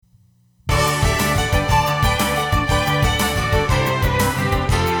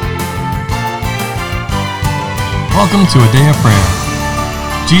Welcome to a day of prayer.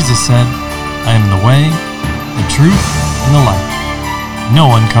 Jesus said, I am the way, the truth, and the life. No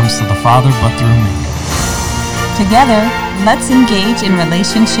one comes to the Father but through me. Together, let's engage in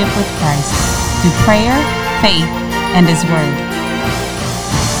relationship with Christ through prayer, faith, and His Word.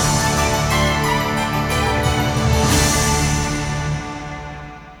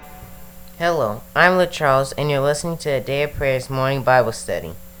 Hello, I'm Luke Charles, and you're listening to A Day of Prayer's morning Bible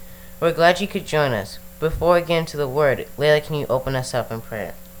study. We're glad you could join us. Before we get into the Word, Layla, can you open us up in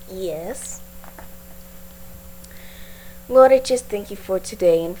prayer? Yes. Lord, I just thank you for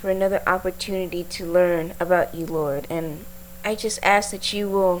today and for another opportunity to learn about you, Lord. And I just ask that you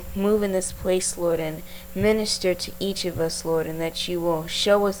will move in this place, Lord, and minister to each of us, Lord, and that you will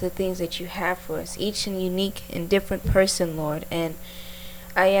show us the things that you have for us, each a unique and different person, Lord. And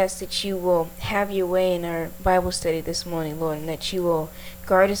I ask that you will have your way in our Bible study this morning, Lord, and that you will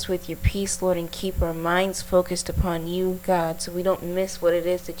guard us with your peace, Lord, and keep our minds focused upon you, God, so we don't miss what it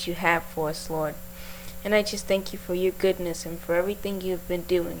is that you have for us, Lord. And I just thank you for your goodness and for everything you've been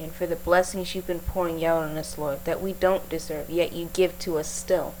doing and for the blessings you've been pouring out on us, Lord, that we don't deserve, yet you give to us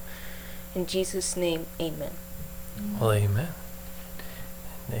still. In Jesus' name, amen. Well, amen.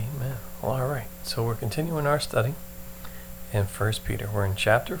 And amen. Well, all right. So we're continuing our study in 1 Peter. We're in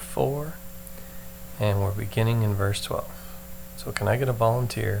chapter 4, and we're beginning in verse 12. So can I get a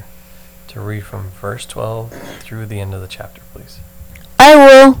volunteer to read from verse 12 through the end of the chapter, please? I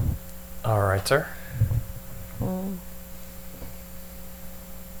will. All right, sir.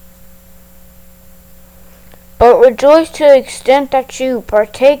 But rejoice to the extent that you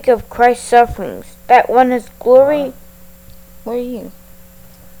partake of Christ's sufferings, that when His glory... Where are you?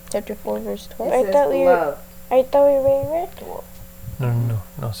 Chapter 4, verse 12? I thought we already read 12.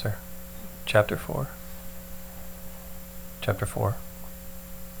 No, sir. Chapter 4,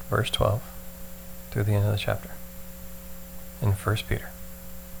 verse 12, through the end of the chapter, in 1 Peter.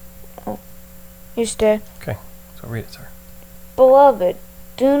 Oh, you did. Okay, so read it, sir. Beloved,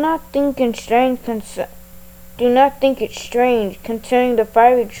 do not think it strange concerning the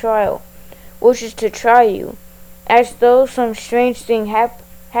fiery trial, which is to try you, as though some strange thing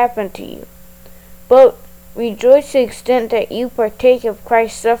happened to you. But rejoice to the extent that you partake of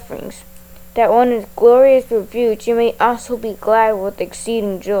Christ's sufferings, that when His glory is revealed, you may also be glad with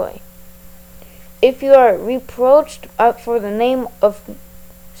exceeding joy. If you are reproached for the name of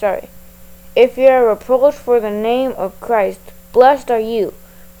Christ, blessed are you,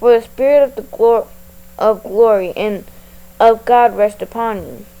 for the Spirit of glory and of God rest upon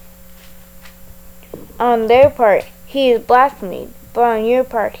you. On their part, He is blasphemed, but on your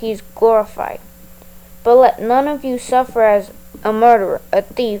part, He is glorified. But let none of you suffer as a murderer, a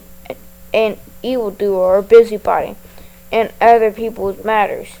thief, an evildoer, or busybody in other people's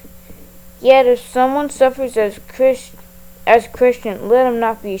matters. Yet if someone suffers as Christian, let him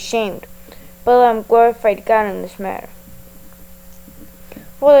not be ashamed, but let him glorify God in this matter.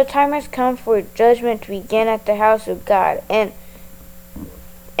 For the time has come for judgment to begin at the house of God, and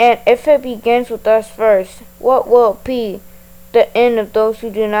if it begins with us first, what will it be the end of those who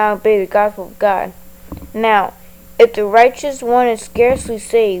do not obey the gospel of God? Now, if the righteous one is scarcely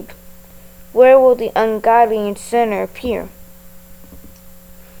saved, where will the ungodly and sinner appear?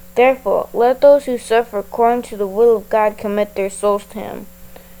 Therefore, let those who suffer according to the will of God commit their souls to Him,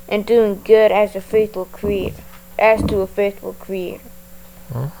 and doing good as to a faithful Creator.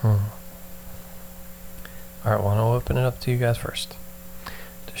 All right, well, I'll open it up to you guys first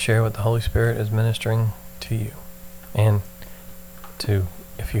to share what the Holy Spirit is ministering to you, and to,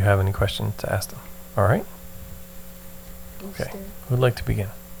 if you have any questions, to ask them. All right? Okay. Who'd like to begin?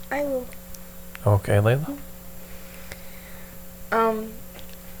 I will. Okay, Layla.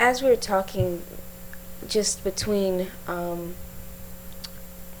 As we were talking just between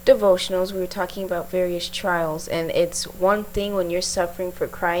devotionals, we were talking about various trials, and it's one thing when you're suffering for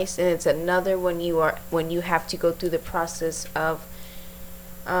Christ, and it's another when you have to go through the process of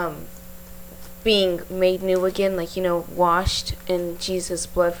being made new again, like, washed in Jesus'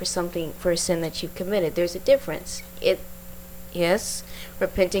 blood for a sin that you've committed. There's a difference. Yes,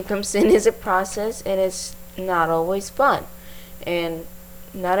 repenting from sin is a process, and it's not always fun, and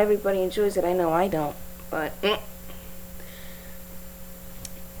not everybody enjoys it. I know I don't, but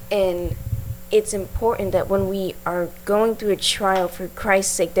and it's important that when we are going through a trial for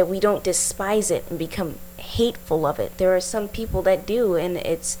Christ's sake, that we don't despise it and become hateful of it. There are some people that do, and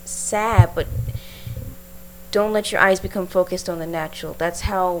it's sad, but don't let your eyes become focused on the natural. That's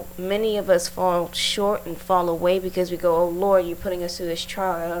how many of us fall short and fall away, because we go, oh Lord, you're putting us through this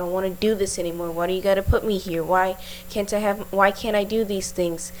trial. I don't want to do this anymore. Why do you got to put me here? Why can't I do these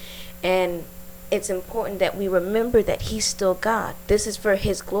things? And it's important that we remember that he's still God. This is for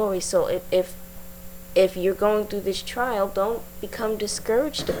his glory. So if you're going through this trial, don't become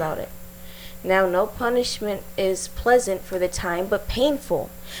discouraged about it. Now, no punishment is pleasant for the time, but painful.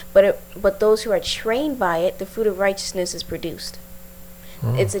 But those who are trained by it, the fruit of righteousness is produced.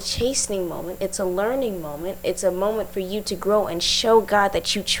 It's a chastening moment. It's a learning moment. It's a moment for you to grow and show God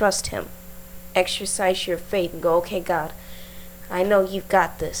that you trust him. Exercise your faith and go, okay, God, I know you've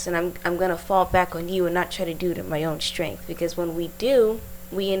got this, and I'm going to fall back on you and not try to do it in my own strength. Because when we do,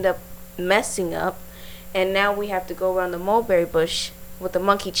 we end up messing up, and now we have to go around the mulberry bush with the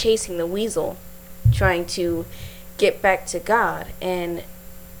monkey chasing the weasel, trying to get back to God. And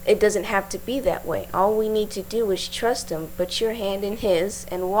it doesn't have to be that way. All we need to do is trust him, put your hand in his,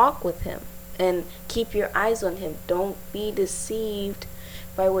 and walk with him. And keep your eyes on him. Don't be deceived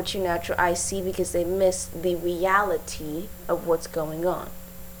by what your natural eyes see, because they miss the reality of what's going on.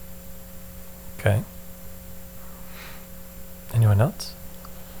 Okay. Anyone else?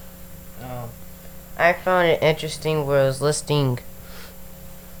 I found it interesting where it was listing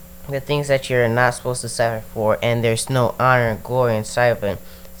the things that you're not supposed to suffer for, and there's no honor and glory inside of it,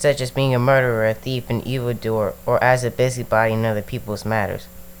 such as being a murderer, a thief, an evildoer, or as a busybody in other people's matters.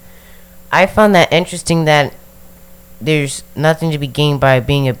 I found that interesting that there's nothing to be gained by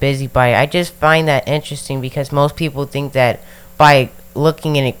being a busybody. I just find that interesting because most people think that by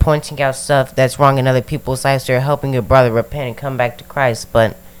looking and pointing out stuff that's wrong in other people's lives, they're helping your brother repent and come back to Christ.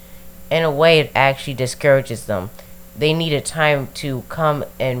 But in a way, it actually discourages them. They need a time to come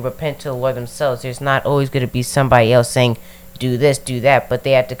and repent to the Lord themselves. There's not always going to be somebody else saying, do this, do that, but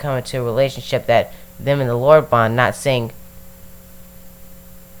they have to come into a relationship that them and the Lord bond, not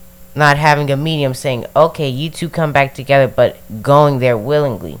having a medium saying, okay, you two come back together, but going there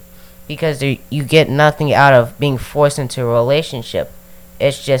willingly. Because you get nothing out of being forced into a relationship.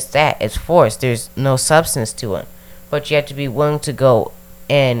 It's just that. It's forced. There's no substance to it. But you have to be willing to go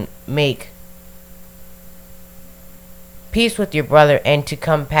and make peace with your brother and to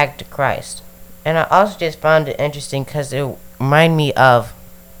come back to Christ. And I also just found it interesting because it reminded me of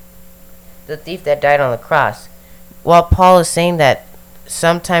the thief that died on the cross. While Paul is saying that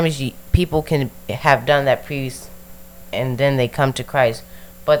sometimes people can have done that previous and then they come to Christ,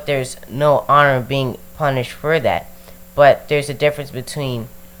 but there's no honor in being punished for that. But there's a difference between,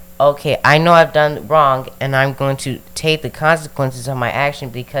 okay, I know I've done wrong and I'm going to take the consequences of my action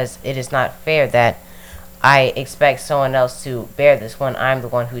because it is not fair that I expect someone else to bear this when I'm the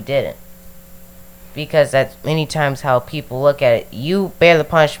one who didn't. Because that's many times how people look at it. You bear the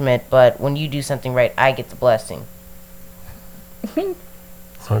punishment, but when you do something right, I get the blessing.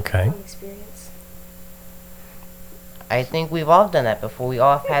 Okay. Experience. I think we've all done that before. We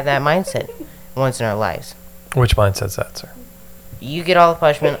all have had that mindset once in our lives. Which mindset's that, sir? You get all the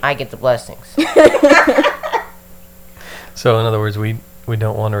punishment, I get the blessings. So, in other words, we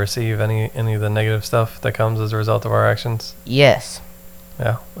don't want to receive any of the negative stuff that comes as a result of our actions? Yes.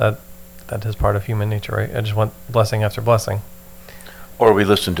 Yeah, that is part of human nature, right? I just want blessing after blessing. Or we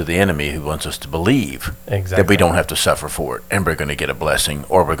listen to the enemy who wants us to believe Exactly. that we don't have to suffer for it and we're going to get a blessing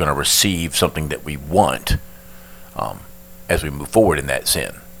or we're going to receive something that we want as we move forward in that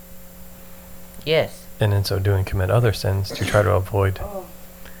sin. Yes. And in so doing, commit other sins to try to avoid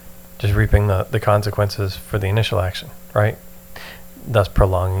just reaping the consequences for the initial action, right? Thus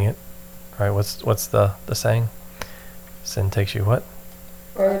prolonging it, right? What's the saying? Sin takes you what?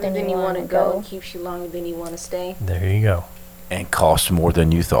 Further than you want to go, keeps you longer than you want to stay. There you go. And costs more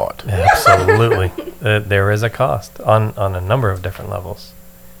than you thought. Absolutely. There is a cost on a number of different levels.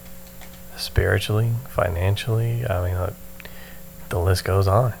 Spiritually, financially, I mean, the list goes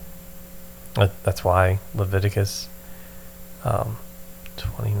on. That's why Leviticus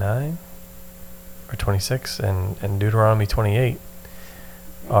 29 or 26 and Deuteronomy 28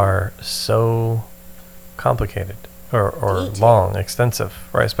 are so complicated or long, extensive,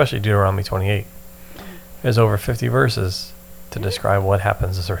 right? Especially Deuteronomy 28. There's over 50 verses to describe what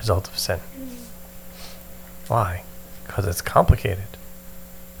happens as a result of sin. Why? Because it's complicated.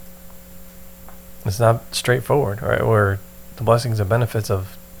 It's not straightforward, right? Where the blessings and benefits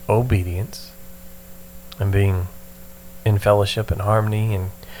of obedience and being in fellowship and harmony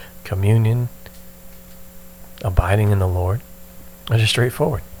and communion, abiding in the Lord, are just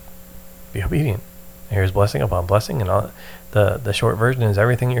straightforward. Be obedient. Here's blessing upon blessing, and all. The short version is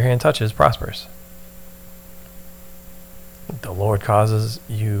everything your hand touches prospers. The Lord causes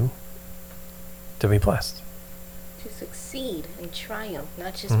you to be blessed. To succeed and triumph,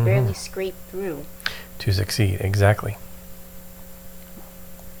 not just barely scrape through. To succeed, exactly.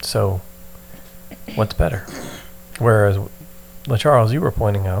 So, what's better? Whereas, LaCharles, you were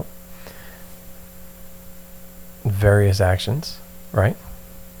pointing out various actions, right?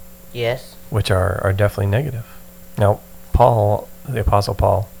 Yes. Which are definitely negative. Now, Paul, the Apostle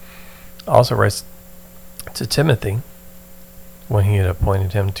Paul, also writes to Timothy when he had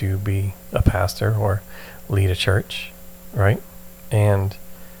appointed him to be a pastor or lead a church, right? And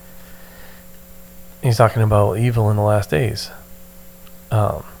he's talking about evil in the last days.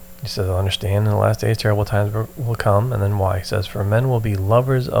 He says, understand in the last days terrible times will come. And then why? He says, for men will be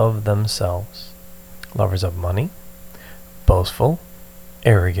lovers of themselves, lovers of money, boastful,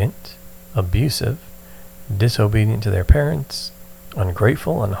 arrogant, abusive, disobedient to their parents,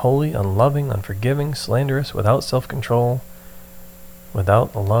 ungrateful, unholy, unloving, unforgiving, slanderous, without self-control,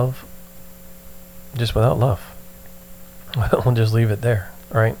 without love, just without love. We'll just leave it there,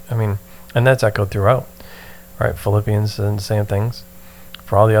 right? I mean, and that's echoed throughout, right? Philippians says the same things.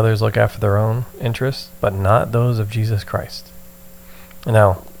 For all the others look after their own interests, but not those of Jesus Christ.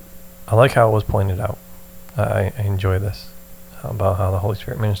 Now, I like how it was pointed out. I enjoy this, about how the Holy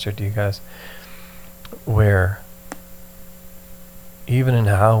Spirit ministered to you guys, where even in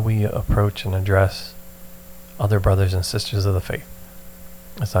how we approach and address other brothers and sisters of the faith,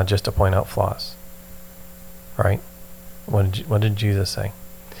 it's not just to point out flaws, right? What did Jesus say?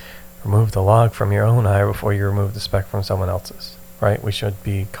 Remove the log from your own eye before you remove the speck from someone else's, right? We should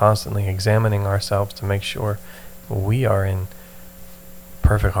be constantly examining ourselves to make sure we are in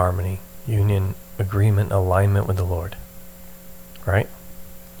perfect harmony, union, agreement, alignment with the Lord, right?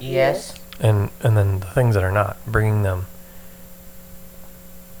 Yes. And then the things that are not, bringing them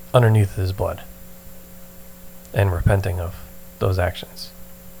underneath his blood and repenting of those actions.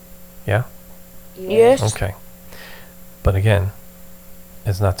 Yeah? Yes. Okay. But again,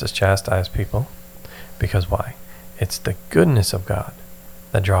 it's not to chastise people, because why? It's the goodness of God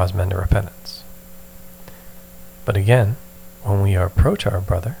that draws men to repentance. But again, when we approach our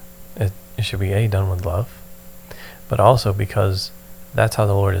brother, it should be done with love, but also because that's how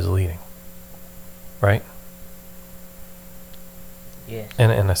the Lord is leading, right? Yes.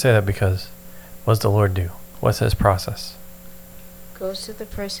 And I say that because what does the Lord do? What's his process? Goes to the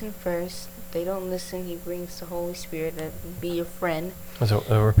person first. If they don't listen, he brings the Holy Spirit to be your friend. So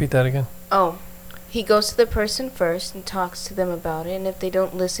repeat that again. Oh, he goes to the person first and talks to them about it. And if they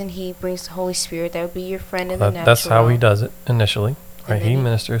don't listen, he brings the Holy Spirit. That would be your friend in the natural. That's how he does it initially, right? then He he-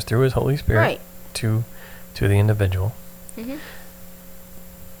 ministers through his Holy Spirit Right. to the individual. Mm-hmm.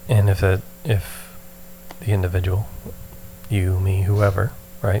 And if the individual, you, me, whoever,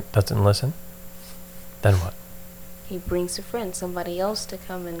 right, doesn't listen, then what? He brings a friend, somebody else to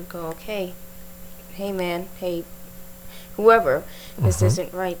come and go, okay, hey man, hey, whoever, this Mhm.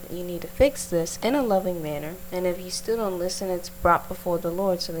 isn't right. You need to fix this in a loving manner. And if you still don't listen, it's brought before the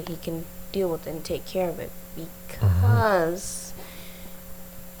Lord so that he can deal with it and take care of it. Because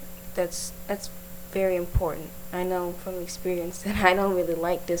that's very important. I know from experience that I don't really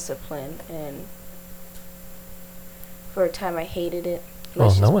like discipline, and for a time I hated it. Well,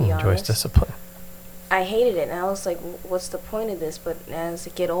 Let's no just one be enjoys honest. discipline. I hated it, and I was like, what's the point of this? But as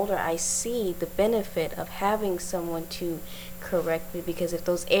I get older, I see the benefit of having someone to correct me, because if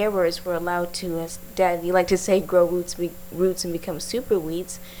those errors were allowed to, as Dad, you like to say, grow roots and become super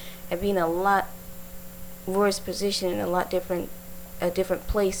weeds, I'd be in a lot worse position, in a different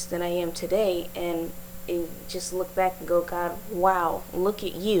place than I am today, and just look back and go, God, wow, look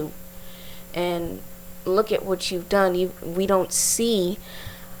at you, and look at what you've done. We don't see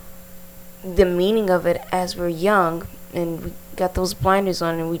the meaning of it as we're young, and we got those blinders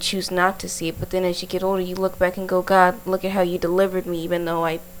on and we choose not to see it. But then as you get older, you look back and go, God, look at how you delivered me, even though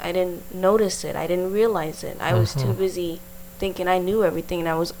I didn't notice it, I didn't realize it. I was too busy thinking I knew everything, and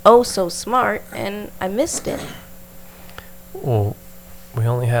I was oh so smart, and I missed it. Well, we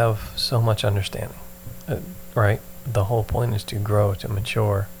only have so much understanding, right? The whole point is to grow, to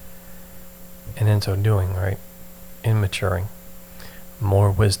mature, and in so doing, right, in maturing, more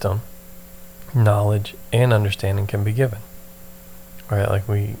wisdom, knowledge, and understanding can be given, right? Like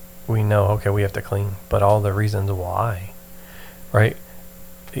we know, okay, we have to clean, but all the reasons why, right?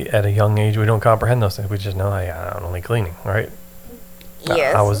 At a young age, we don't comprehend those things. We just know, I'm only cleaning, right?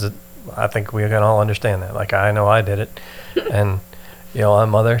 Yes. I think we can all understand that. Like, I know I did it. And, my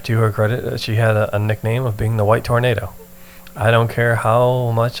mother, to her credit, she had a nickname of being the White Tornado. I don't care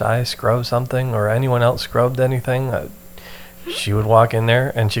how much I scrubbed something or anyone else scrubbed anything. She would walk in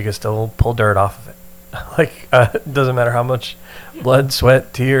there and she could still pull dirt off of it. Like, it doesn't matter how much blood,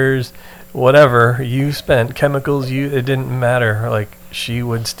 sweat, tears, whatever you spent, chemicals, it didn't matter. Like, she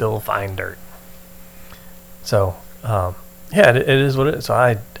would still find dirt. So, yeah, it is what it is. So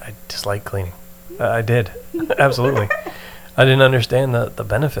I dislike cleaning. I did. Absolutely. I didn't understand the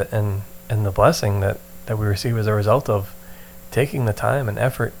benefit and the blessing that that we receive as a result of taking the time and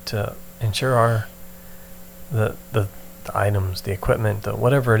effort to ensure the items, the equipment,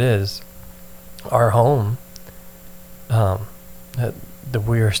 whatever it is, our home, that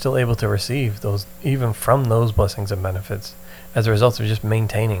we are still able to receive those, even from those blessings and benefits, as a result of just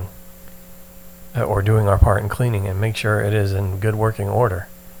maintaining or doing our part in cleaning and make sure it is in good working order.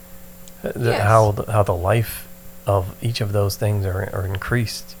 Yes. How the life of each of those things are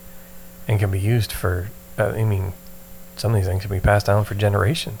increased and can be used for, some of these things can be passed down for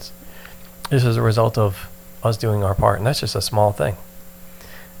generations. This is a result of us doing our part, and that's just a small thing.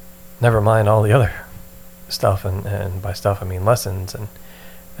 Never mind all the other stuff, and by stuff I mean lessons and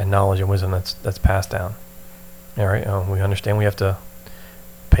knowledge and wisdom that's passed down. All right, we understand we have to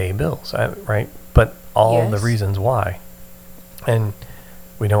pay bills, right? But all the Yes. reasons why, and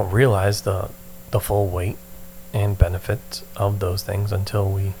we don't realize the full weight and benefits of those things until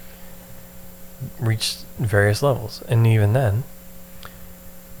we reach various levels. And even then,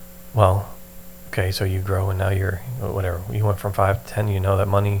 well, okay, so you grow and now you're whatever, you went from 5 to 10, you know that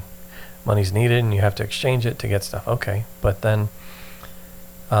money's needed and you have to exchange it to get stuff. Okay, but then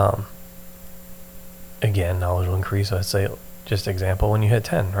again, knowledge will increase. Let's say, just example, when you hit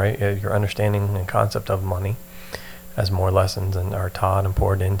 10, right, your understanding and concept of money, as more lessons and are taught and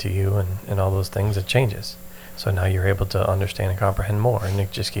poured into you and all those things, it changes. So now you're able to understand and comprehend more, and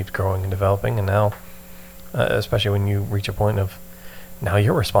it just keeps growing and developing. And now, especially when you reach a point of now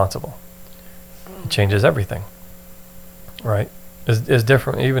you're responsible, it changes everything, right? Is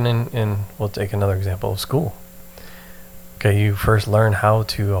different even in we'll take another example of school. Okay, you first learn how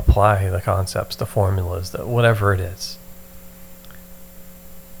to apply the concepts, the formulas, whatever it is.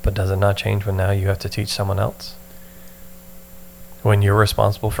 But does it not change when now you have to teach someone else? When you're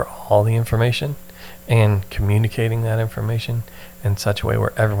responsible for all the information and communicating that information in such a way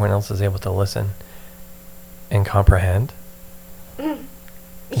where everyone else is able to listen and comprehend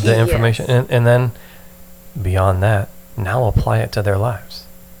the information, Yes. and then beyond that, now apply it to their lives.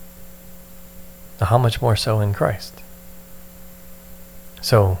 Now, how much more so in Christ?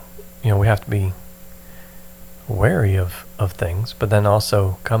 So, we have to be wary of things, but then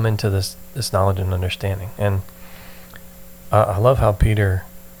also come into this knowledge and understanding. And I love how Peter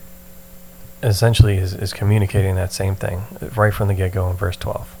essentially is communicating that same thing right from the get-go in verse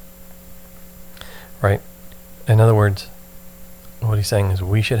 12. Right? In other words, what he's saying is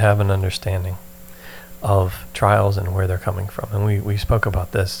we should have an understanding of trials and where they're coming from. And we spoke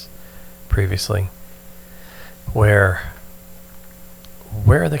about this previously. Where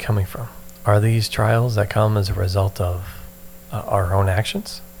are they coming from? Are these trials that come as a result of our own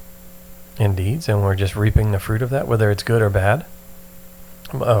actions and deeds, and we're just reaping the fruit of that, whether it's good or bad?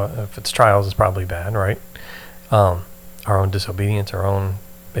 If it's trials, it's probably bad, right? Our own disobedience, our own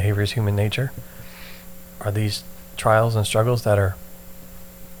behaviors, human nature. Are these trials and struggles that are,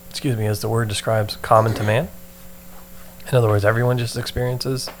 as the word describes, common to man? In other words, everyone just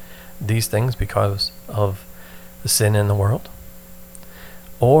experiences these things because of the sin in the world?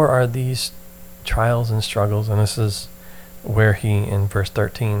 Or are these trials and struggles, and this is where he, in verse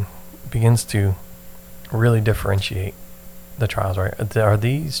 13, begins to really differentiate the trials, right? Are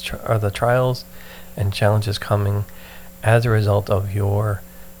the trials and challenges coming as a result of your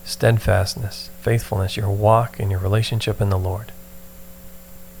steadfastness, faithfulness, your walk, and your relationship in the Lord?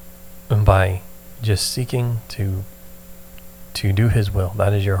 And by just seeking to do his will,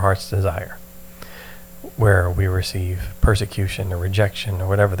 that is your heart's desire, where we receive persecution or rejection or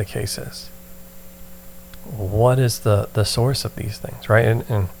whatever the case is. What is the source of these things, right?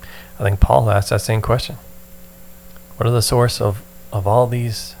 And I think Paul asked that same question. What are the source of all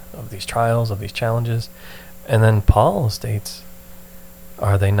these trials, of these challenges? And then Paul states,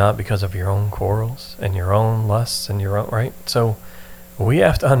 are they not because of your own quarrels and your own lusts and your own, right? So we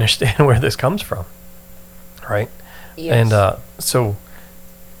have to understand where this comes from, right? Yes. And so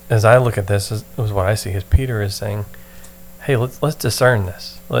as I look at this, is what I see is Peter is saying, hey, let's discern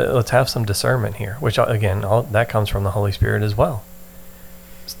this. Let's have some discernment here, which again, all that comes from the Holy Spirit as well,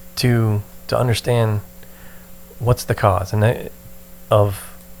 to understand what's the cause and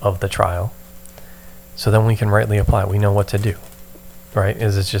of the trial, so then we can rightly apply. We know what to do, right?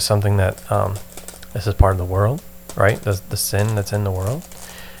 Is it just something that this is part of the world, right? The sin that's in the world,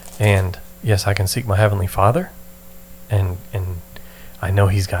 and yes, I can seek my Heavenly Father, and I know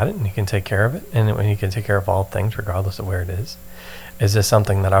He's got it and He can take care of it, and He can take care of all things regardless of where it is. Is this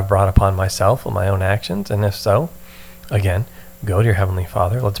something that I've brought upon myself with my own actions? And if so, again, go to your Heavenly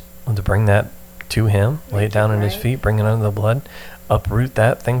Father. Let's bring that to Him, lay it down at His feet, bring it under the blood, uproot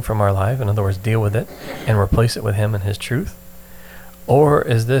that thing from our life. In other words, deal with it and replace it with Him and His truth. Or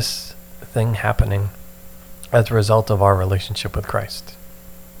is this thing happening as a result of our relationship with Christ.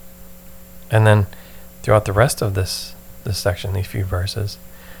 And then throughout the rest of this section, these few verses,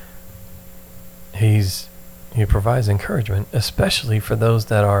 he provides encouragement, especially for those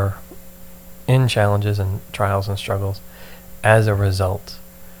that are in challenges and trials and struggles as a result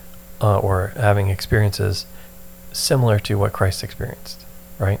or having experiences similar to what Christ experienced,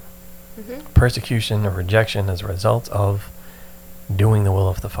 right? Persecution or rejection as a result of doing the will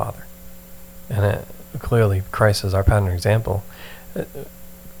of the Father. And clearly, Christ is our pattern example.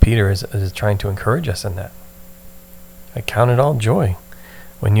 Peter is trying to encourage us in that. I count it all joy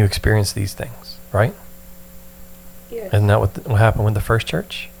when you experience these things, right? Yes. Isn't that what happened with the first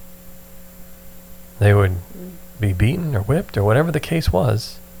church? They would be beaten or whipped or whatever the case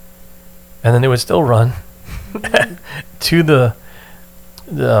was, and then they would still run to the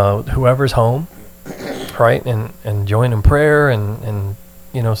whoever's home, right, and join in prayer and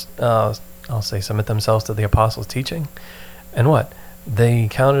I'll say submit themselves to the apostles' teaching, and what they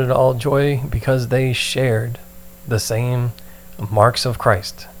counted it all joy because they shared the same marks of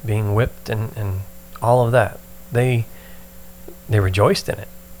Christ, being whipped and all of that. They rejoiced in it,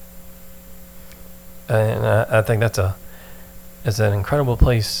 and I think it's an incredible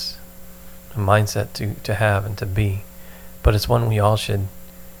place, a mindset to have and to be, but it's one we all should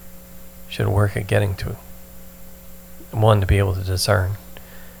work at getting to. One, to be able to discern,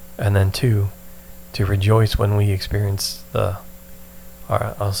 and then two, to rejoice when we experience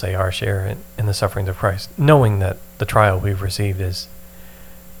our share in the sufferings of Christ, knowing that the trial we've received is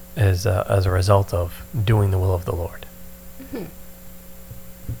as a result of doing the will of the Lord.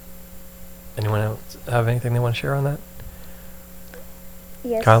 Anyone else have anything they want to share on that?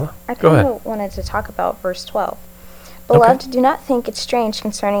 Yes. Kyla? I Go kind ahead. of wanted to talk about verse 12. Beloved, do not think it strange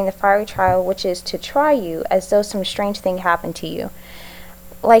concerning the fiery trial which is to try you, as though some strange thing happened to you.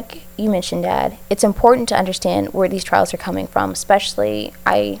 Like you mentioned, Dad, it's important to understand where these trials are coming from, especially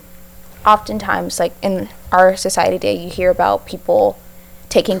oftentimes, like in our society today, you hear about people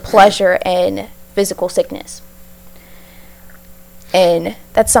taking pleasure in physical sickness. And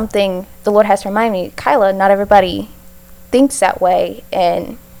that's something the Lord has to remind me, Kyla, not everybody thinks that way,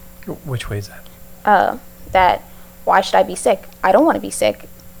 and Which way is that? that why should I be sick? I don't want to be sick.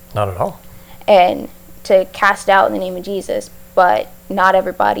 Not at all. And to cast out in the name of Jesus. But not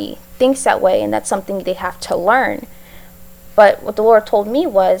everybody thinks that way, and that's something they have to learn. But what the Lord told me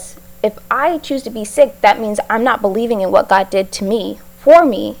was, if I choose to be sick, that means I'm not believing in what God did to me, for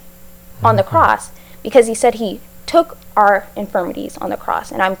me, on the cross. Because he said he took our infirmities on the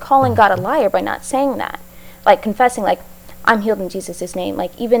cross. And I'm calling God a liar by not saying that. Like confessing, like, I'm healed in Jesus' name.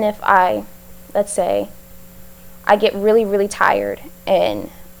 Like, even if let's say, I get really, really tired,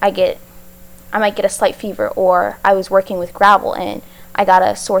 and I might get a slight fever, or I was working with gravel and I got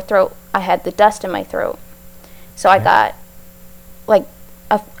a sore throat. I had the dust in my throat. So I got,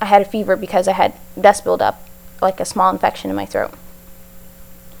 I had a fever because I had dust build up, like a small infection in my throat.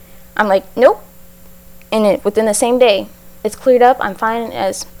 I'm like, nope. And within the same day, it's cleared up. I'm fine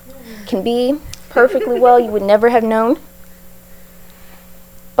as can be, perfectly well. You would never have known.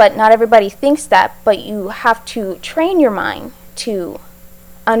 But not everybody thinks that, but you have to train your mind to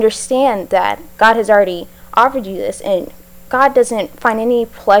understand that God has already offered you this, and God doesn't find any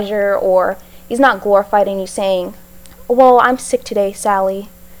pleasure, or he's not glorified in you saying, well, I'm sick today, Sally.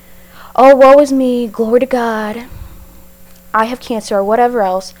 Oh, woe is me, glory to God. I have cancer, or whatever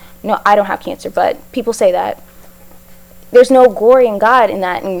else. No, I don't have cancer, but people say that. There's no glory in God in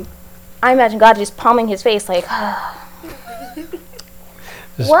that, and I imagine God just palming his face like,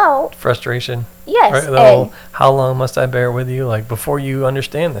 Just well, frustration. yes, Right? The whole, how long must I bear with you? Like, before you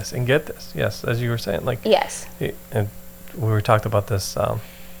understand this and get this. Yes, as you were saying. Like, yes, and we were talked about this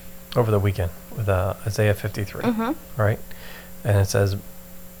over the weekend with Isaiah 53, right? And it says,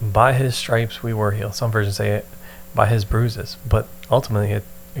 by his stripes we were healed. Some versions say it, by his bruises. But ultimately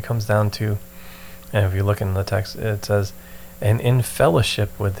it comes down to, and if you look in the text, it says, and in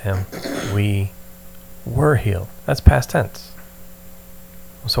fellowship with him we were healed. That's past tense.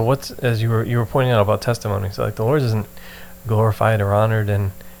 So what's, as you were pointing out about testimony, so like the Lord isn't glorified or honored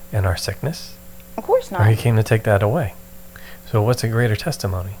in our sickness. of course Or he not. came to take that away. So what's a greater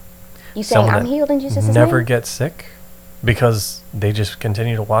testimony? You saying Someone I'm that healed in Jesus' name? never gets sick because they just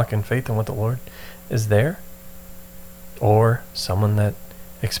continue to walk in faith in what the Lord is there? Or someone that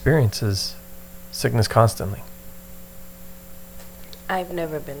experiences sickness constantly? I've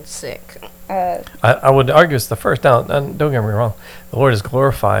never been sick. I would argue it's the first. Now, don't get me wrong. The Lord is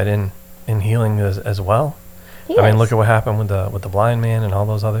glorified in healing as well. He I mean, is. look at what happened with the blind man and all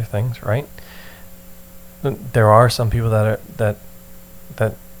those other things, right? There are some people that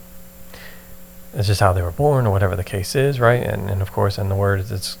it's just how they were born or whatever the case is, right? And of course, in the Word,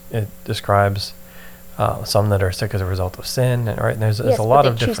 it describes some that are sick as a result of sin, and right? And there's Yes, a lot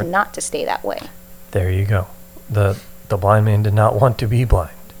but of they choose different. not to stay that way. There you go. The blind man did not want to be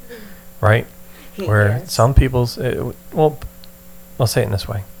blind, right? Where Yes. some people's, well, I'll say it in this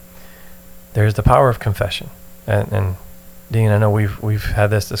way. There's the power of confession, and Dean, I know we've had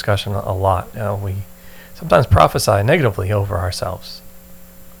this discussion a lot. We sometimes prophesy negatively over ourselves,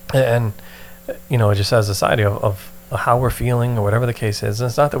 and just as a side of how we're feeling or whatever the case is. And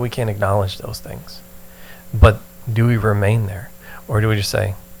it's not that we can't acknowledge those things, but do we remain there, or do we just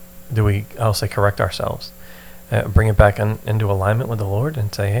say, I'll say correct ourselves, bring it back into alignment with the Lord,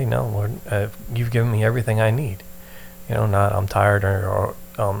 and say, hey, no, Lord, you've given me everything I need. Not I'm tired or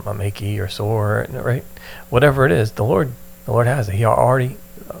I'm achy or sore, right? Whatever it is, the Lord has it. He already,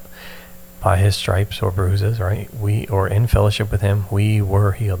 by His stripes or bruises, right? Or in fellowship with Him, we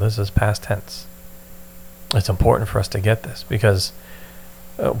were healed. This is past tense. It's important for us to get this because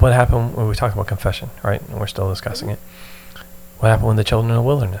what happened when we talk about confession, right? And we're still discussing it. What happened with the children in the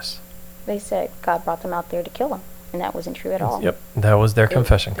wilderness? They said God brought them out there to kill them, and that wasn't true at all. Yep, that was their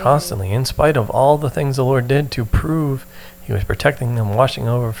confession constantly, in spite of all the things the Lord did to prove He was protecting them, watching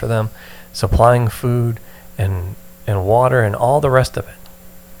over for them, supplying food and water and all the rest of it.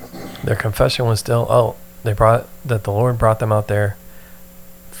 Their confession was still, that the Lord brought them out there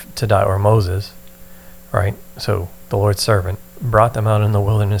to die, or Moses, right? So the Lord's servant brought them out in the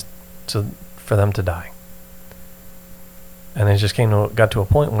wilderness for them to die. And it just got to a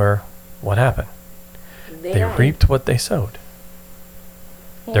point where what happened? They died. reaped what they sowed.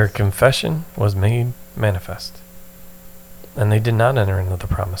 Their Yes. confession was made manifest. And they did not enter into the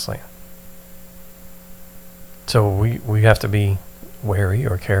promised land. So we have to be wary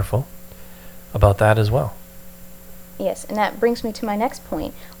or careful about that as well. Yes, and that brings me to my next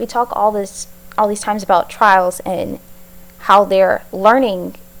point. We talk all these times about trials and how they're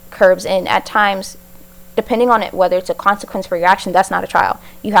learning curves, and at times, depending on it, whether it's a consequence for your action, that's not a trial.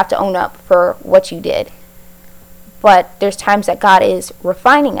 You have to own up for what you did. But there's times that God is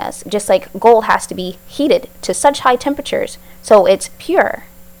refining us, just like gold has to be heated to such high temperatures so it's pure.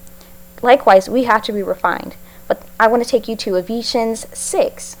 Likewise, we have to be refined. But I want to take you to Ephesians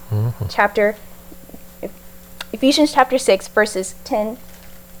 6, Ephesians chapter 6, verses 10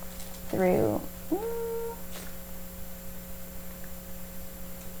 through...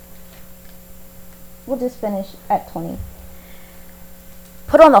 We'll just finish at 20.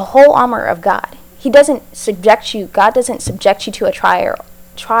 Put on the whole armor of God. God doesn't subject you to a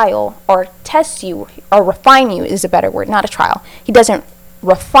trial or test you or refine you is a better word, not a trial. He doesn't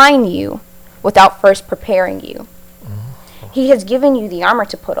refine you without first preparing you. He has given you the armor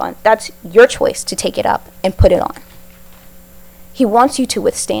to put on. That's your choice to take it up and put it on. He wants you to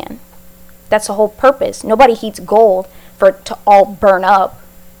withstand. That's the whole purpose. Nobody heats gold for it to all burn up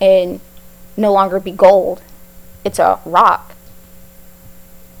and no longer be gold. It's a rock.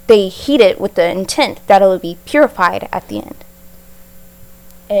 They heat it with the intent that it will be purified at the end.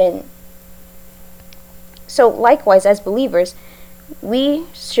 And so likewise, as believers, we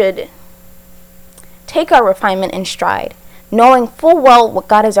should take our refinement in stride, knowing full well what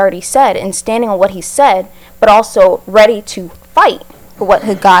God has already said and standing on what He said, but also ready to fight for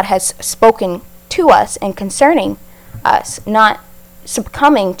what God has spoken to us and concerning us, not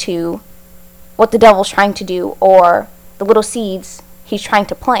succumbing to what the devil's trying to do or the little seeds he's trying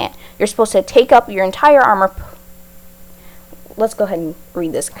to plant. You're supposed to take up your entire armor. Let's go ahead and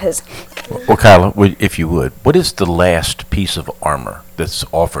read this because... Well, Kyla, if you would, what is the last piece of armor that's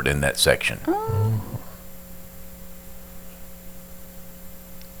offered in that section?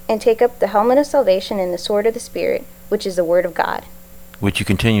 And take up the helmet of salvation and the sword of the Spirit, which is the word of God. Would you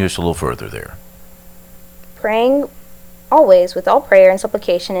continue us a little further there? Praying always with all prayer and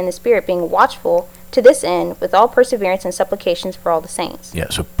supplication in the Spirit, being watchful to this end with all perseverance and supplications for all the saints. Yeah,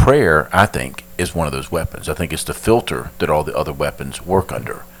 so prayer, I think, is one of those weapons. I think it's the filter that all the other weapons work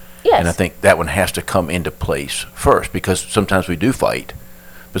under. Yes. And I think that one has to come into place first, because sometimes we do fight,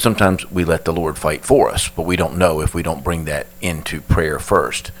 but sometimes we let the Lord fight for us, but we don't know if we don't bring that into prayer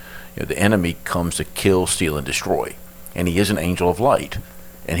first. The enemy comes to kill, steal, and destroy, and he is an angel of light,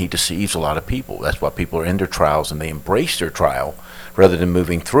 and he deceives a lot of people. That's why people are in their trials, and they embrace their trial rather than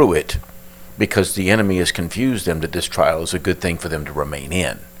moving through it, because the enemy has confused them that this trial is a good thing for them to remain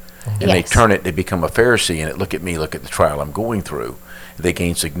in. And they turn it, they become a Pharisee, and look at me, look at the trial I'm going through. They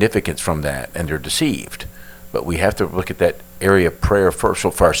gain significance from that, and they're deceived. But we have to look at that area of prayer first. So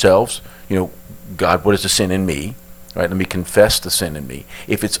for ourselves, God, what is the sin in me? Right? Let me confess the sin in me.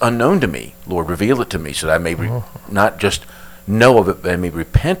 If it's unknown to me, Lord, reveal it to me so that I may not just know of it, but I may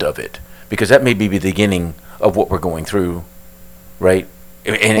repent of it. because that may be the beginning of what we're going through, right?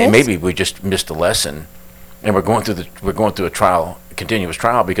 And maybe we just missed a lesson, and we're going through a trial, a continuous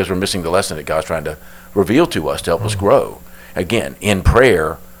trial, because we're missing the lesson that God's trying to reveal to us to help us grow. Again, in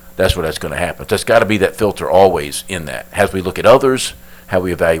prayer, that's going to happen. There's got to be that filter always in that. As we look at others, how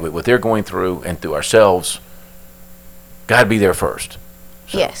we evaluate what they're going through, and through ourselves, got to be there first.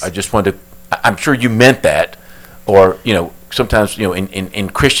 So Yes. I just wanted to, I'm sure you meant that, or, sometimes, in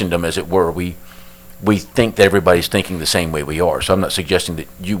Christendom, as it were, we think that everybody's thinking the same way we are. So I'm not suggesting that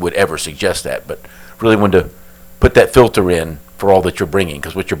you would ever suggest that, but really wanted to put that filter in for all that you're bringing,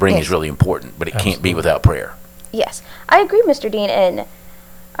 because what you're bringing is Yes. really important, but it can't be Absolutely. without prayer. Yes, I agree, Mr. Dean. And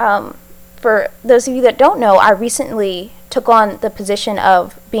for those of you that don't know, I recently took on the position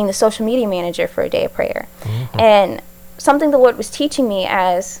of being the social media manager for A Day of Prayer. And something the Lord was teaching me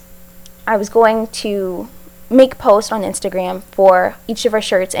as I was going to make posts on Instagram for each of our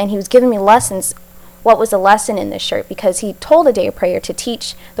shirts, and he was giving me lessons. What was the lesson in this shirt? Because he told A Day of Prayer to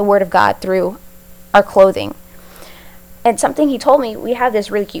teach the Word of God through our clothing. And something he told me, we have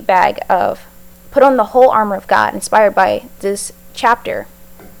this really cute bag of put on the whole armor of God, inspired by this chapter.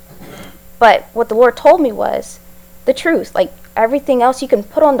 But what the Lord told me was the truth. Like everything else, you can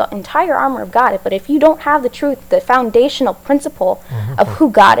put on the entire armor of God, but if you don't have the truth, the foundational principle of who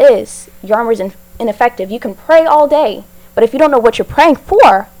God is, your armor is ineffective. You can pray all day, but if you don't know what you're praying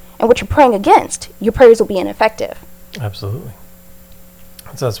for and what you're praying against, your prayers will be ineffective. Absolutely.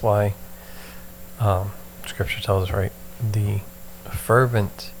 So that's why Scripture tells us, right, the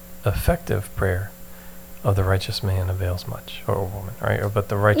fervent, effective prayer of the righteous man avails much, or woman, right? But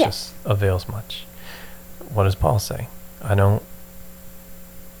the righteous avails much. What does Paul say? I don't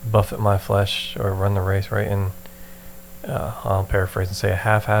buffet my flesh or run the race, right, in, I'll paraphrase and say, a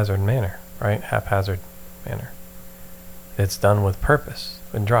haphazard manner, right? Haphazard manner. It's done with purpose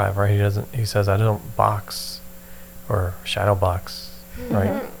and drive, right? He says, I don't box or shadow box,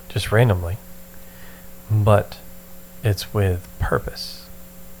 right? Just randomly. But it's with purpose.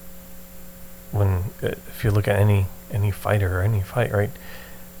 If you look at any fighter or any fight, right,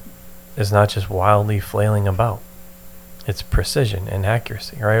 it's not just wildly flailing about. It's precision and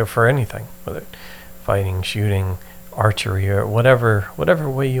accuracy, right? For anything, whether fighting, shooting, archery, or whatever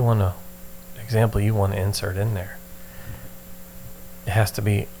way you want to, example you want to insert in there. It has to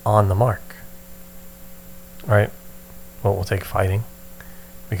be on the mark, right? Well, we'll take fighting,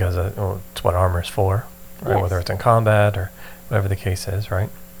 because it's what armor is for, right? Yes. Whether it's in combat or whatever the case is, right?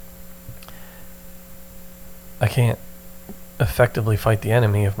 I can't effectively fight the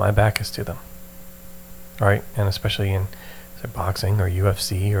enemy if my back is to them, right? And especially in, say, boxing or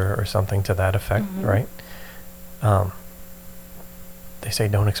UFC or something to that effect, right? They say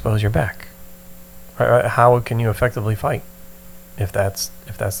don't expose your back. Right? How can you effectively fight if that's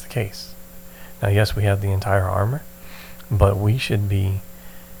the case? Now, yes, we have the entire armor, but we should be,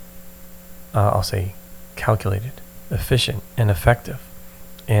 I'll say, calculated, efficient, and effective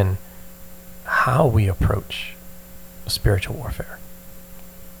in how we approach spiritual warfare,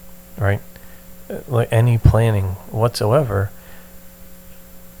 right? Like any planning whatsoever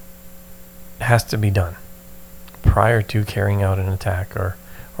has to be done prior to carrying out an attack or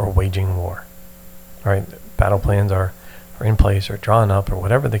waging war, right? Battle plans are in place or drawn up or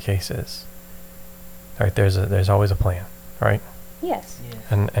whatever the case is, right? There's always a plan, right? Yes.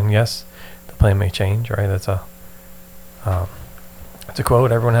 And yes, the plan may change, right? That's it's a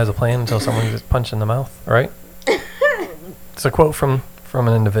quote. Everyone has a plan until someone gets punched in the mouth, right? It's a quote from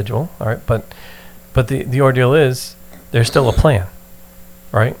an individual, all right? But the ordeal is there's still a plan,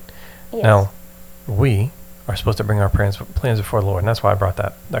 right? Yes. Now, we are supposed to bring our plans before the Lord, and that's why I brought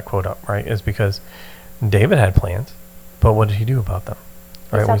that quote up, right? Is because David had plans, but what did he do about them?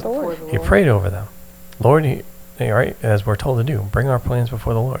 Right? Without the Lord. He prayed over them. Lord, right, as we're told to do, bring our plans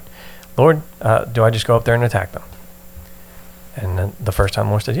before the Lord. Lord, do I just go up there and attack them? And then the first time,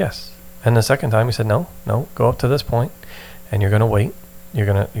 Lord said yes. And the second time, he said, no, go up to this point, and you're going to wait. You're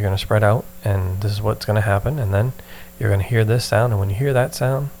gonna spread out, and this is what's going to happen. And then you're going to hear this sound, and when you hear that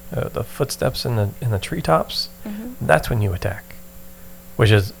sound, the footsteps in the treetops, that's when you attack,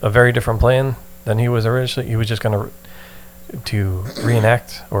 which is a very different plan than he was originally. He was just going to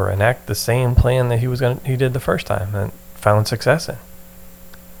reenact or enact the same plan that he did the first time and found success in.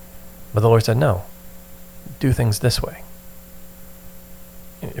 But the Lord said, no, do things this way.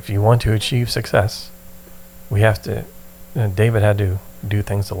 If you want to achieve success, we have to, David had to do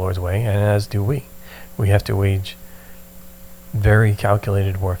things the Lord's way, and as do we. We have to wage very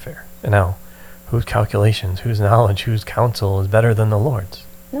calculated warfare. And now, whose calculations, whose knowledge, whose counsel is better than the Lord's?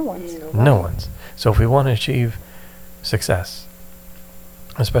 No one's. No one's. So if we want to achieve success,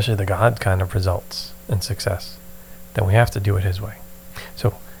 especially the God kind of results and success, then we have to do it His way.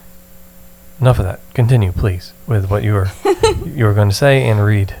 So, enough of that. Continue, please, with what you were going to say and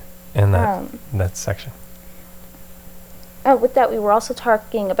read in that section. With that, we were also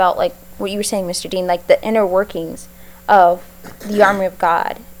talking about, like, what you were saying, Mr. Dean, like the inner workings of the army of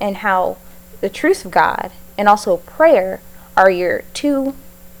God, and how the truth of God and also prayer are your two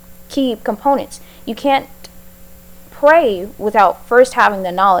key components. You can't pray without first having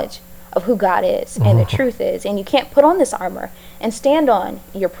the knowledge of who God is and the truth is, and you can't put on this armor and stand on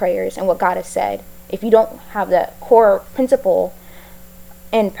your prayers and what God has said if you don't have the core principle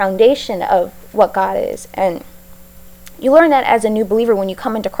and foundation of what God is. And you learn that as a new believer. When you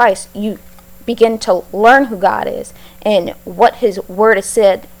come into Christ, you begin to learn who God is and what His word has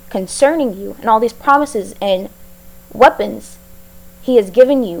said concerning you, and all these promises and weapons He has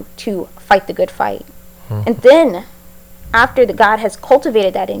given you to fight the good fight. And then, after God has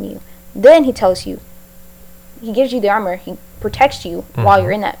cultivated that in you, then He tells you, He gives you the armor, He protects you while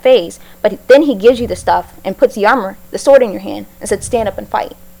you're in that phase, but then He gives you the stuff and puts the armor, the sword in your hand, and said, stand up and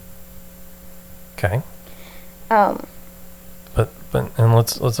fight. Okay. But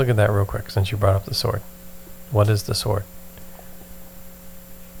let's look at that real quick, since you brought up the sword. What is the sword?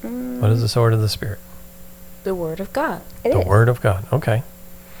 What is the sword of the Spirit? The Word of God. It The is. Word of God. Okay.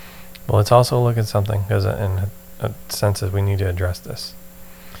 Well, let's also look at something, because in a sense that we need to address this,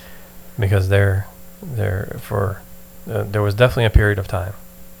 because there was definitely a period of time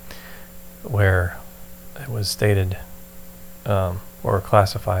where it was stated, or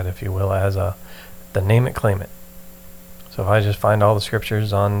classified, if you will, as the name it, claim it. So if I just find all the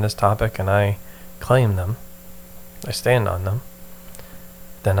scriptures on this topic and I claim them, I stand on them,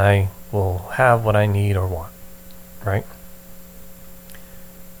 then I will have what I need or want, right?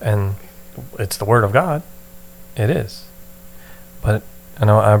 And it's the Word of God. It is. But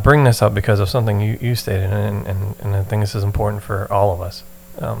I bring this up because of something you stated, and I think this is important for all of us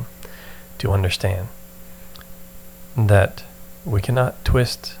to understand, that we cannot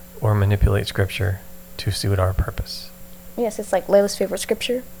twist or manipulate Scripture to suit our purpose. Yes, it's like Layla's favorite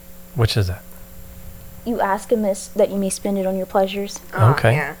scripture. Which is that? You ask Him this, that you may spend it on your pleasures.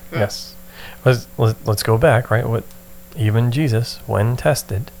 Okay. Yeah. Yes. Let's go back, right? What even Jesus, when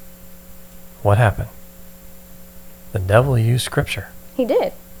tested, what happened? The devil used Scripture. He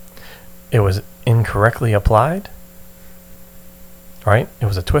did. It was incorrectly applied, right? It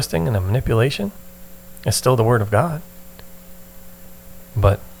was a twisting and a manipulation. It's still the Word of God.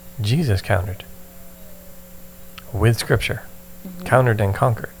 But Jesus countered with Scripture, countered and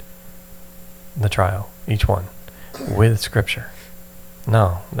conquered the trial, each one, with Scripture.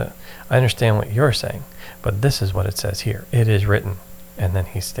 No, I understand what you're saying, but this is what it says here. It is written, and then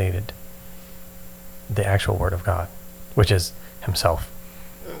he stated the actual Word of God, which is Himself.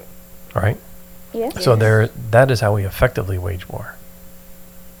 Right? Yes. So that is how we effectively wage war.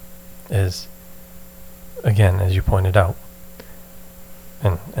 Is, again, as you pointed out,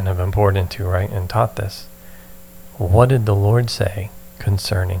 and have been poured into, right, and taught this, what did the Lord say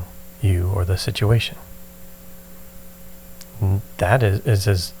concerning you or the situation? That is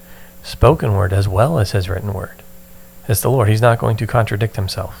His spoken word as well as His written word. It's the Lord. He's not going to contradict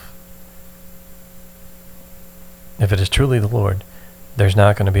Himself. If it is truly the Lord, there's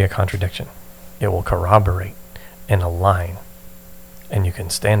not going to be a contradiction. It will corroborate and align, and you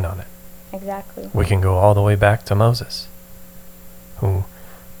can stand on it. Exactly. We can go all the way back to Moses, who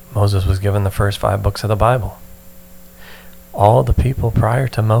Moses was given the first 5 books of the Bible. All the people prior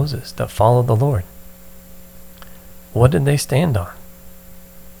to Moses that followed the Lord, what did they stand on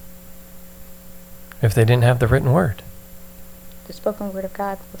if they didn't have the written word? The spoken word of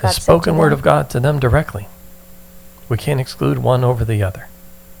God. The spoken word of God to them directly. We can't exclude one over the other.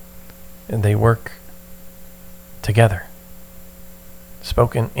 And they work together.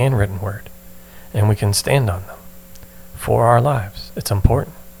 Spoken and written word. And we can stand on them for our lives. It's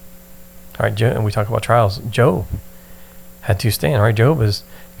important. All right, and we talk about trials. Job had to stand, right? Job is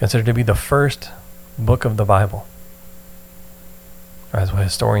considered to be the first book of the Bible. That's what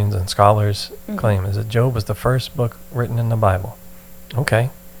historians and scholars claim, is that Job was the first book written in the Bible. Okay.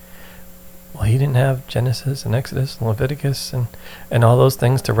 Well, he didn't have Genesis and Exodus and Leviticus and all those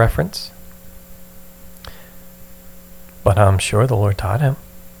things to reference. But I'm sure the Lord taught him.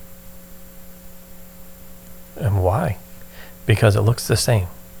 And why? Because it looks the same.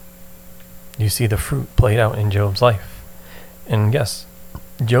 You see the fruit played out in Job's life. And yes,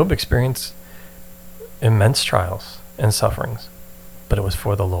 Job experienced immense trials and sufferings, but it was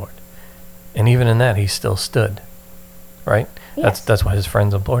for the Lord. And even in that, he still stood. Right? Yes. That's what his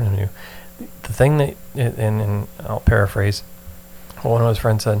friends implored him to do. The thing that, and I'll paraphrase, One of his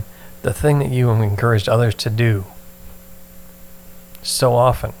friends said, the thing that you have encouraged others to do so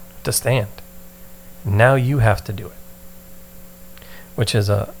often, to stand, now you have to do it. Which is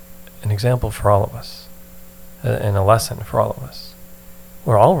an example for all of us, and a lesson for all of us.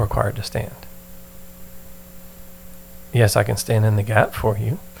 We're all required to stand. Yes, I can stand in the gap for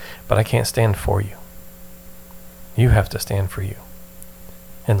you, but I can't stand for you. You have to stand for you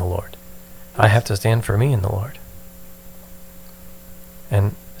in the Lord. I have to stand for me in the Lord.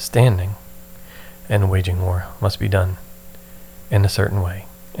 And standing and waging war must be done in a certain way.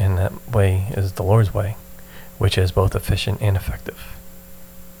 And that way is the Lord's way, which is both efficient and effective.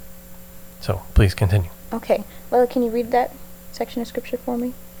 So, please continue. Okay. Layla, can you read that section of scripture for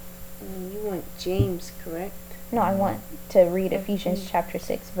me? You want James, correct? No, I want to read Ephesians chapter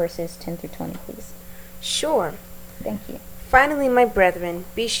 6, verses 10 through 20, please. Sure. Thank you. Finally, my brethren,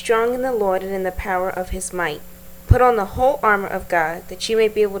 be strong in the Lord and in the power of his might. Put on the whole armor of God, that you may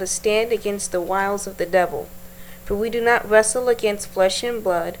be able to stand against the wiles of the devil. For we do not wrestle against flesh and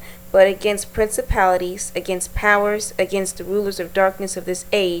blood, but against principalities, against powers, against the rulers of darkness of this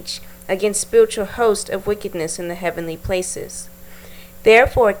age, against spiritual hosts of wickedness in the heavenly places.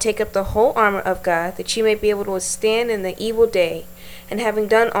 Therefore take up the whole armor of God, that you may be able to withstand in the evil day, and having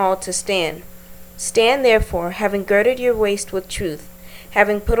done all, to stand. Stand therefore, having girded your waist with truth,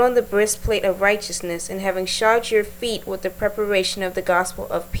 having put on the breastplate of righteousness, and having shod your feet with the preparation of the gospel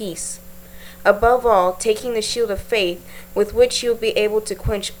of peace. Above all, taking the shield of faith, with which you will be able to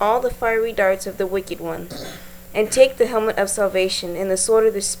quench all the fiery darts of the wicked one. And take the helmet of salvation, and the sword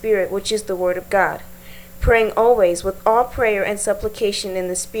of the Spirit, which is the word of God. Praying always with all prayer and supplication in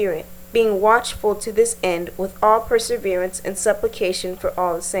the Spirit, being watchful to this end with all perseverance and supplication for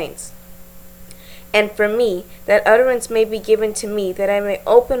all the saints. And for me, that utterance may be given to me, that I may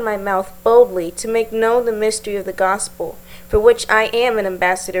open my mouth boldly to make known the mystery of the gospel, for which I am an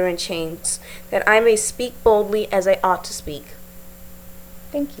ambassador in chains, that I may speak boldly as I ought to speak.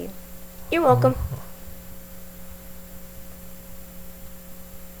 Thank you. You're welcome.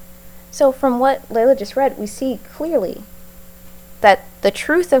 So from what Layla just read, we see clearly that the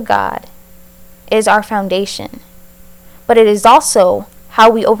truth of God is our foundation, but it is also how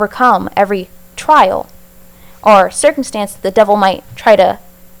we overcome every trial or circumstance that the devil might try to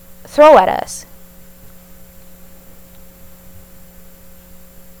throw at us.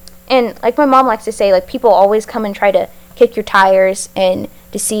 And like my mom likes to say, like, people always come and try to kick your tires and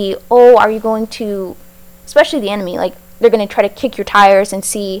to see, oh, are you going to, especially the enemy, like they're going to try to kick your tires and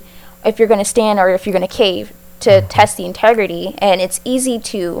see if you're going to stand or if you're going to cave to test the integrity. And it's easy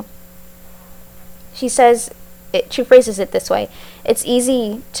to, she phrases it this way, it's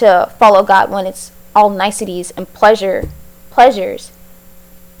easy to follow God when it's all niceties and pleasures,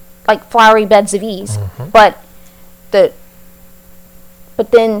 like flowery beds of ease. But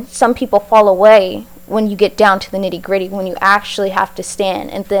then some people fall away when you get down to the nitty gritty, when you actually have to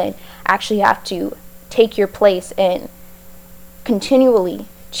stand and then actually have to take your place and continually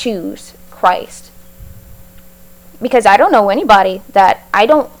choose Christ. Because I don't know anybody that, I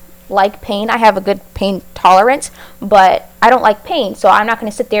don't like pain. I have a good pain tolerance, but I don't like pain, so I'm not going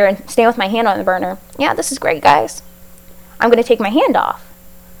to sit there and stand with my hand on the burner. Yeah, this is great, guys. I'm going to take my hand off.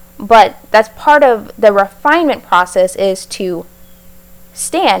 But that's part of the refinement process, is to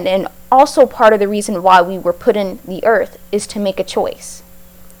stand, and also part of the reason why we were put in the earth is to make a choice,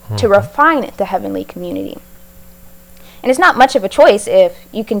 to refine the heavenly community. And it's not much of a choice if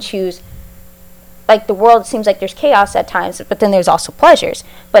you can choose, like the world, it seems like there's chaos at times, but then there's also pleasures.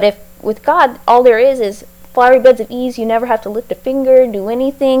 But if with God, all there is flowery beds of ease, you never have to lift a finger, do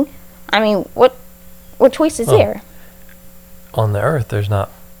anything. I mean, what choice is there? On the earth, there's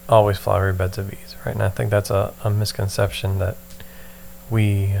not always flowery beds of ease, right? And I think that's a misconception that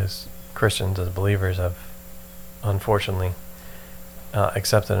we as Christians, as believers, have unfortunately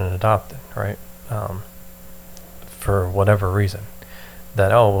accepted and adopted, right? For whatever reason.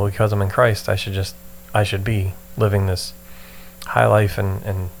 That, oh, well, because I'm in Christ, I should be living this high life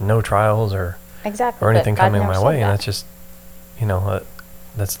and no trials or anything coming my way. And that's just,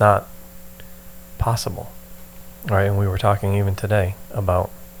 that's not possible, right? And we were talking even today about,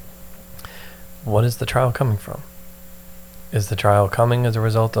 what is the trial coming from? Is the trial coming as a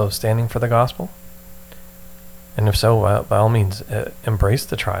result of standing for the gospel? And if so, by all means, embrace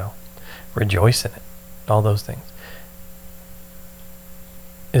the trial. Rejoice in it. All those things.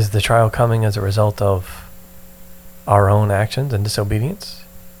 Is the trial coming as a result of our own actions and disobedience?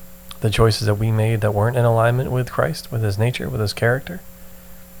 The choices that we made that weren't in alignment with Christ, with his nature, with his character?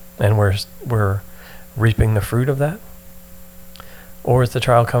 And we're reaping the fruit of that? Or is the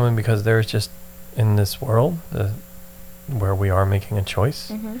trial coming because there's just, in this world, where we are making a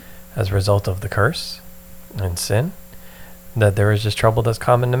choice as a result of the curse and sin, that there is just trouble that's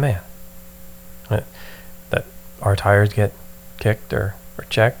common to man. That our tires get kicked or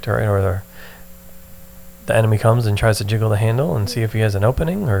checked, or the enemy comes and tries to jiggle the handle and see if he has an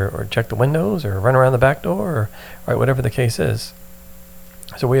opening, or check the windows, or run around the back door, or right, whatever the case is.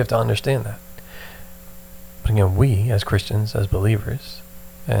 So we have to understand that. But again, we as Christians, as believers,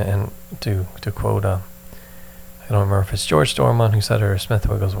 and to quote, I don't remember if it's George Stormont who said it or Smith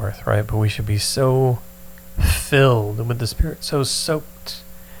Wigglesworth, right? But we should be so filled with the Spirit, so soaked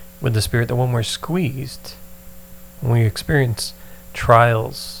with the Spirit, that when we're squeezed, when we experience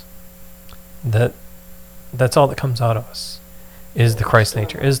trials, that's all that comes out of us, is the Christ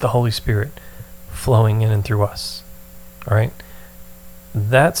nature, is the Holy Spirit flowing in and through us. All right?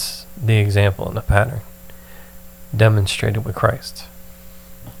 That's the example and the pattern demonstrated with Christ.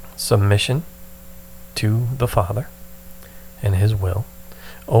 Submission to the Father and His will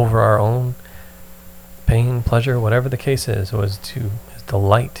over our own pain, pleasure, whatever the case is, was to his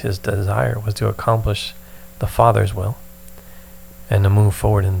delight, his desire was to accomplish the Father's will and to move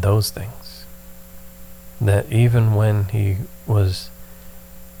forward in those things. That even when he was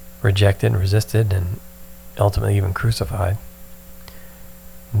rejected, resisted, and ultimately even crucified,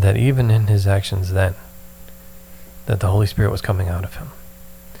 that even in his actions then, that the Holy Spirit was coming out of him.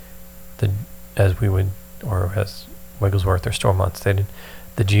 As we would, or as Wigglesworth or Stormont stated,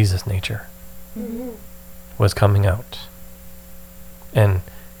 the Jesus nature was coming out. And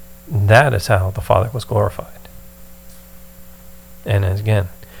that is how the Father was glorified. And again,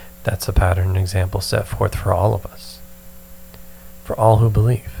 that's a pattern and example set forth for all of us, for all who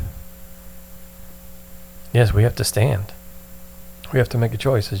believe. Yes, we have to stand. We have to make a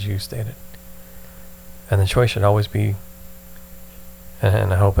choice, as you stated. And the choice should always be,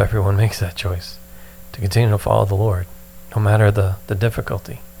 and I hope everyone makes that choice, to continue to follow the Lord, no matter the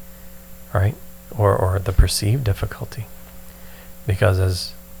difficulty, right? Or the perceived difficulty.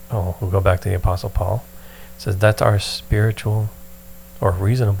 Because we'll go back to the Apostle Paul, it says that's our spiritual or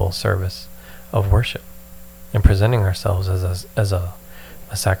reasonable service of worship, and presenting ourselves as a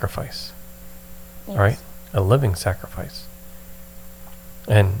sacrifice, right? A living sacrifice.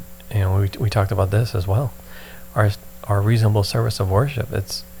 And we talked about this as well. Our reasonable service of worship,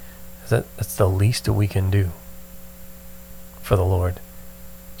 it's the least that we can do for the Lord,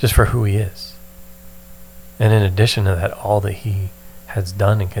 just for who He is. And in addition to that, all that He has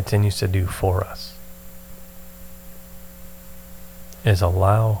done and continues to do for us is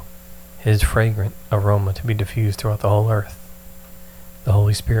allow His fragrant aroma to be diffused throughout the whole earth. The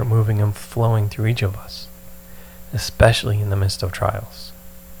Holy Spirit moving and flowing through each of us, especially in the midst of trials.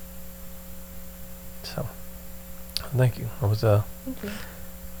 So, thank you. That was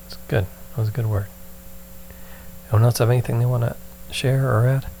it's good. That was a good word. Anyone else have anything they want to share or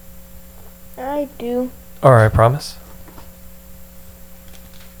add? I do. All right, promise.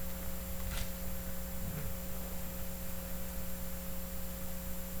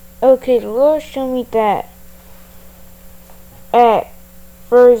 Okay, the Lord showed me that at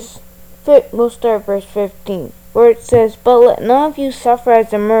we'll start verse 15, where it says, "But let none of you suffer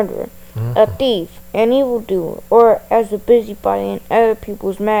as a murderer, a thief, an evildoer, or as a busybody in other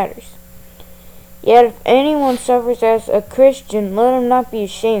people's matters. Yet if anyone suffers as a Christian, let him not be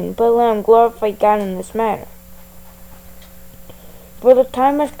ashamed, but let him glorify God in this matter. For the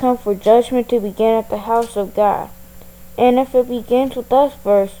time has come for judgment to begin at the house of God. And if it begins with us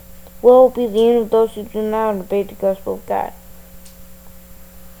first, what will be the end of those who do not obey the gospel of God?"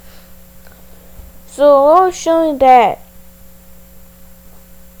 So the Lord showing that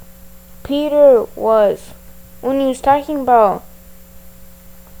Peter was, when he was talking about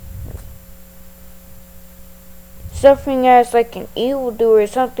suffering as like an evildoer,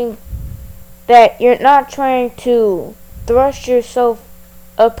 something that you're not trying to thrust yourself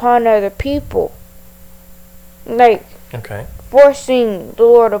upon other people, like forcing the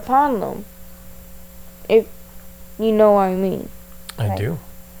Lord upon them, if you know what I mean. I do.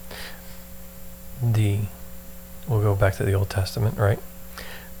 We'll go back to the Old Testament, right?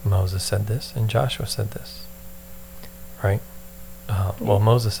 Moses said this and Joshua said this, right? Well,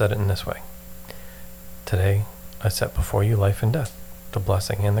 Moses said it in this way: "Today I set before you life and death, the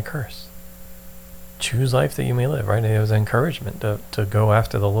blessing and the curse. Choose life that you may live," right? It was encouragement to go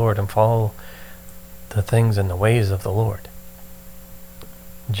after the Lord and follow the things and the ways of the Lord.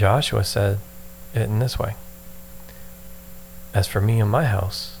 Joshua said it in this way: "As for me and my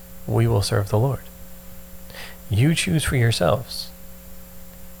house, we will serve the Lord." You choose for yourselves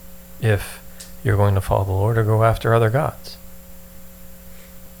if you're going to follow the Lord or go after other gods.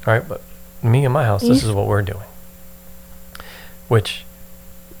 All right, but me and my house, this is what we're doing. which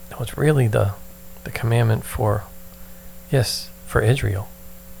was really the commandment for, yes, for Israel,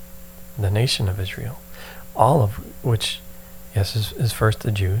 the nation of Israel, all of which, yes, is first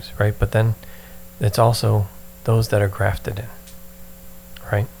the Jews, right? But then it's also those that are grafted in,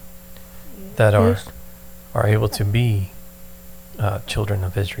 right? That are able to be children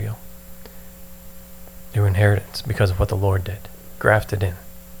of Israel. Their inheritance because of what the Lord did, grafted in,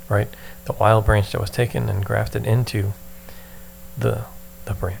 right? The wild branch that was taken and grafted into the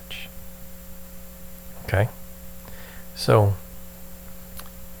branch. Okay? So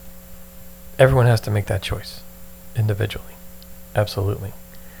everyone has to make that choice individually. Absolutely.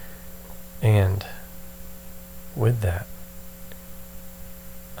 And with that,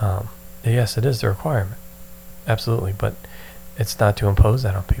 yes, it is the requirement. Absolutely. But it's not to impose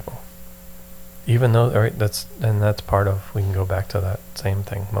that on people. Even though, right, that's part of, we can go back to that same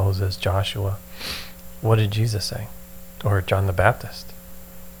thing, Moses, Joshua. What did Jesus say? Or John the Baptist?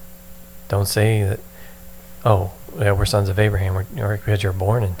 Don't say that, oh, yeah, we're sons of Abraham, or because you're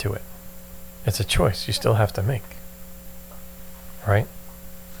born into it. It's a choice you still have to make. Right?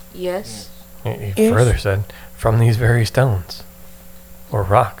 Yes. He further said, from these very stones, or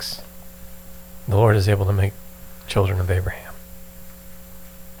rocks, the Lord is able to make children of Abraham.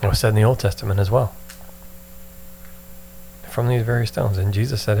 It was said in the Old Testament as well. From these very stones. And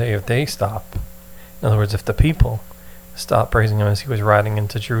Jesus said, hey, if they stop, in other words, if the people stop praising him as he was riding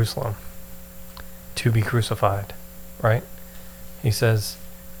into Jerusalem to be crucified, right? He says,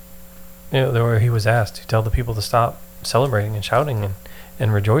 where he was asked to tell the people to stop celebrating and shouting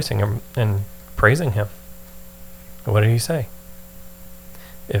and rejoicing and praising him. What did he say?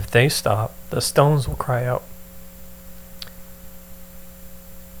 If they stop, the stones will cry out.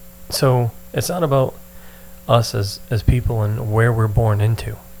 So it's not about us as people and where we're born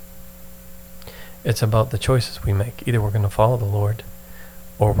into. It's about the choices we make. Either we're going to follow the Lord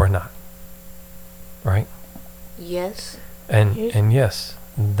or we're not. Right? Yes. And yes,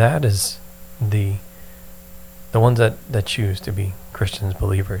 that is the ones that choose to be Christians,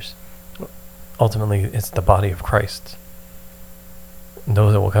 believers. Ultimately, it's the body of Christ.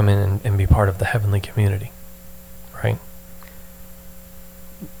 Those that will come in and be part of the heavenly community. Right?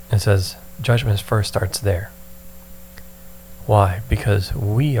 It says judgment first starts there. Why? Because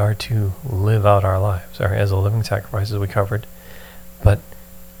we are to live out our lives, as a living sacrifice, as we covered, but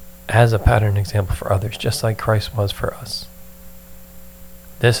as a pattern example for others, just like Christ was for us.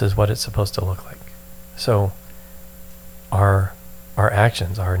 This is what it's supposed to look like. So our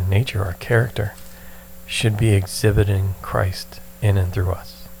actions, our nature, our character should be exhibiting Christ in and through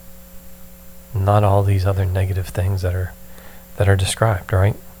us. Not all these other negative things that are described,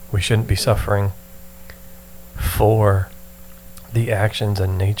 right? We shouldn't be suffering for the actions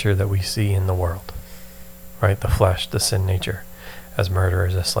and nature that we see in the world, right? The flesh, the sin nature, as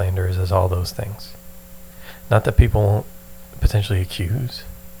murderers, as slanderers, as all those things. Not that people won't potentially accuse,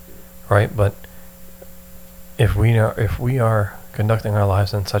 right? But if we are conducting our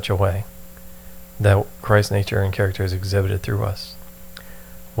lives in such a way that Christ's nature and character is exhibited through us,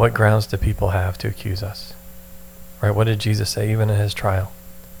 what grounds do people have to accuse us? Right? What did Jesus say even in his trial?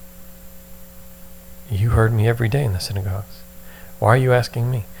 You heard me every day in the synagogues. Why are you asking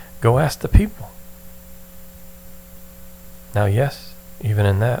me? Go ask the people. Now, yes, even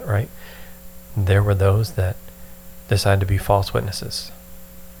in that, right, there were those that decided to be false witnesses.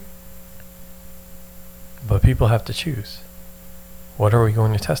 But people have to choose. What are we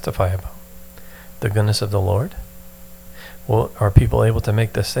going to testify about? The goodness of the Lord? Well, are people able to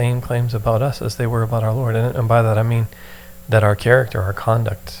make the same claims about us as they were about our Lord? And by that I mean that our character, our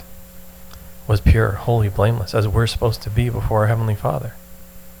conduct was pure, holy, blameless, as we're supposed to be before our Heavenly Father.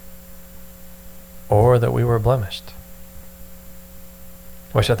 Or that we were blemished.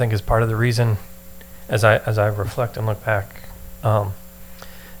 Which I think is part of the reason, as I reflect and look back, it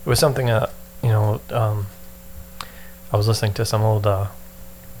was something I was listening to some old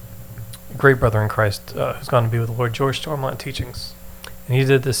great brother in Christ who's gone to be with the Lord, George Stormont Teachings, and he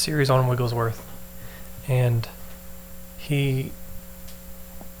did this series on Wigglesworth, and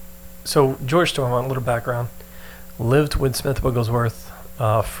so George Stormont, a little background, lived with Smith Wigglesworth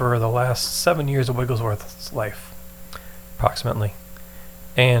for the last 7 years of Wigglesworth's life, approximately,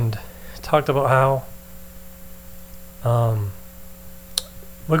 and talked about how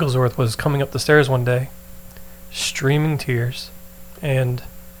Wigglesworth was coming up the stairs one day, streaming tears, and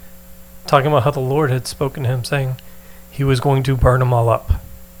talking about how the Lord had spoken to him, saying he was going to burn them all up,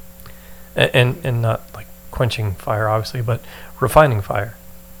 and not like quenching fire, obviously, but refining fire.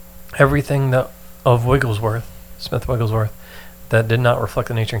 Everything that of Wigglesworth, Smith Wigglesworth, that did not reflect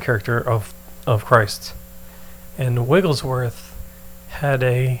the nature and character of Christ. And Wigglesworth had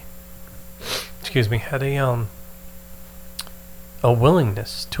a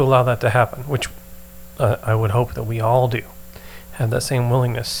willingness to allow that to happen, which I would hope that we all do, have that same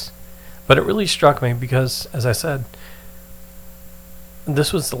willingness. But it really struck me because, as I said,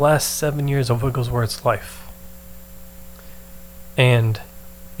 this was the last 7 years of Wigglesworth's life. And,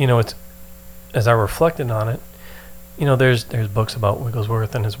 it's, as I reflected on it, there's books about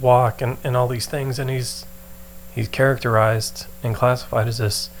Wigglesworth and his walk and all these things, and he's characterized and classified as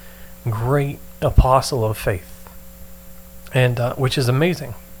this great apostle of faith, and which is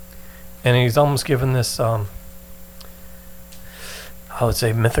amazing. And he's almost given this, I would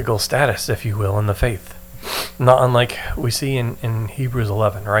say, mythical status, if you will, in the faith. Not unlike we see in Hebrews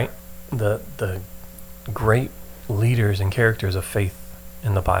 11, right? The great leaders and characters of faith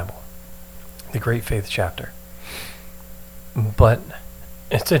in the Bible. The great faith chapter. But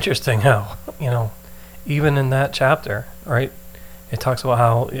it's interesting how, even in that chapter, right, it talks about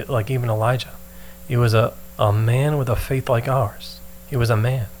how, like even Elijah, he was a man with a faith like ours. He was a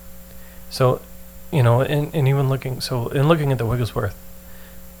man. So, and even looking at the Wigglesworth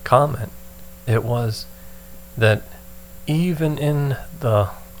comment, it was that even in the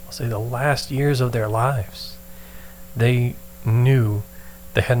last years of their lives, they knew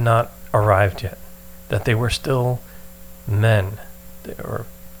they had not arrived yet, that they were still men, they were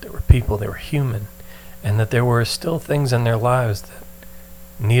people, they were human, and that there were still things in their lives that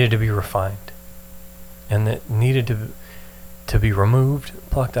needed to be refined and that needed to be removed,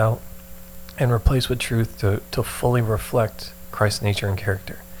 plucked out, and replaced with truth to fully reflect Christ's nature and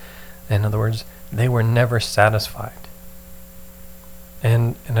character. In other words, they were never satisfied.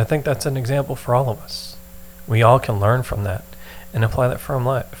 And I think that's an example for all of us. We all can learn from that and apply that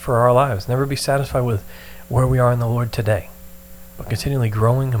for our lives. Never be satisfied with where we are in the Lord today, but continually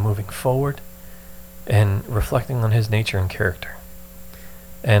growing and moving forward and reflecting on His nature and character,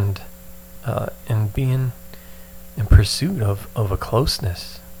 and being in pursuit of a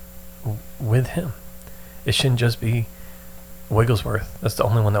closeness with Him. It shouldn't just be Wigglesworth. That's the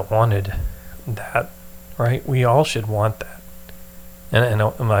only one that wanted that, right? We all should want that. And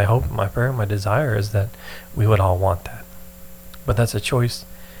my hope, my prayer, my desire is that we would all want that. But that's a choice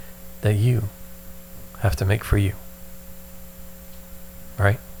that you have to make for you.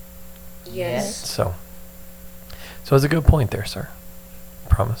 Right? Yes. So it's a good point there, sir.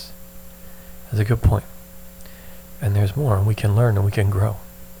 Promise. It's a good point. And there's more, and we can learn and we can grow.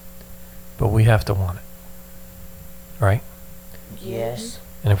 But we have to want it. Right? Yes.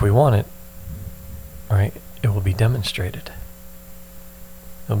 And if we want it, right, it will be demonstrated.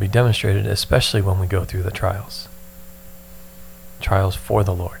 It'll be demonstrated especially when we go through the trials. Trials for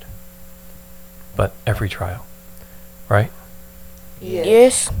the Lord. But every trial. Right?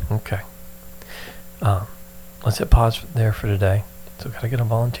 Yes. Okay. Let's hit pause there for today. So can I get a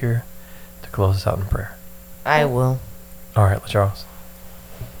volunteer to close us out in prayer? I will. All right, Charles.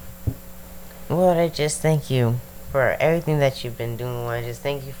 Lord, I just thank you for everything that you've been doing, Lord. I just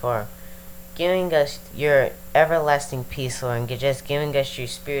thank you for giving us your everlasting peace, Lord, and just giving us your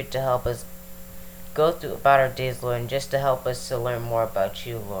spirit to help us go through about our days, Lord, and just to help us to learn more about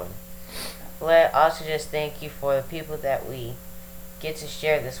you, Lord. Lord, I also just thank you for the people that we get to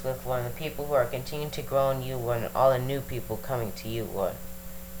share this with, Lord, and the people who are continuing to grow in you, Lord, and all the new people coming to you, Lord.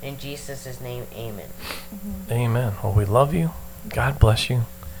 In Jesus' name, amen. Amen. Well, we love you. God bless you.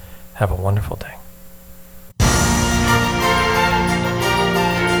 Have a wonderful day.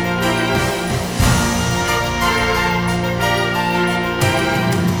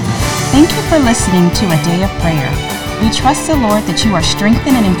 Thank you for listening to A Day of Prayer. We trust the Lord that you are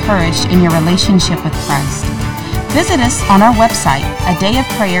strengthened and encouraged in your relationship with Christ. Visit us on our website,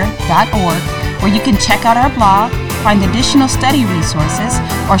 adayofprayer.org, where you can check out our blog, find additional study resources,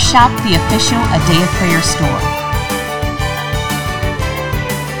 or shop the official A Day of Prayer store.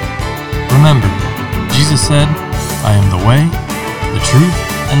 Remember, Jesus said, I am the way, the truth,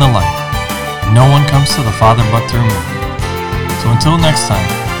 and the life. No one comes to the Father but through me. So until next time,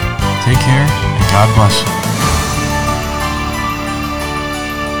 take care and God bless you.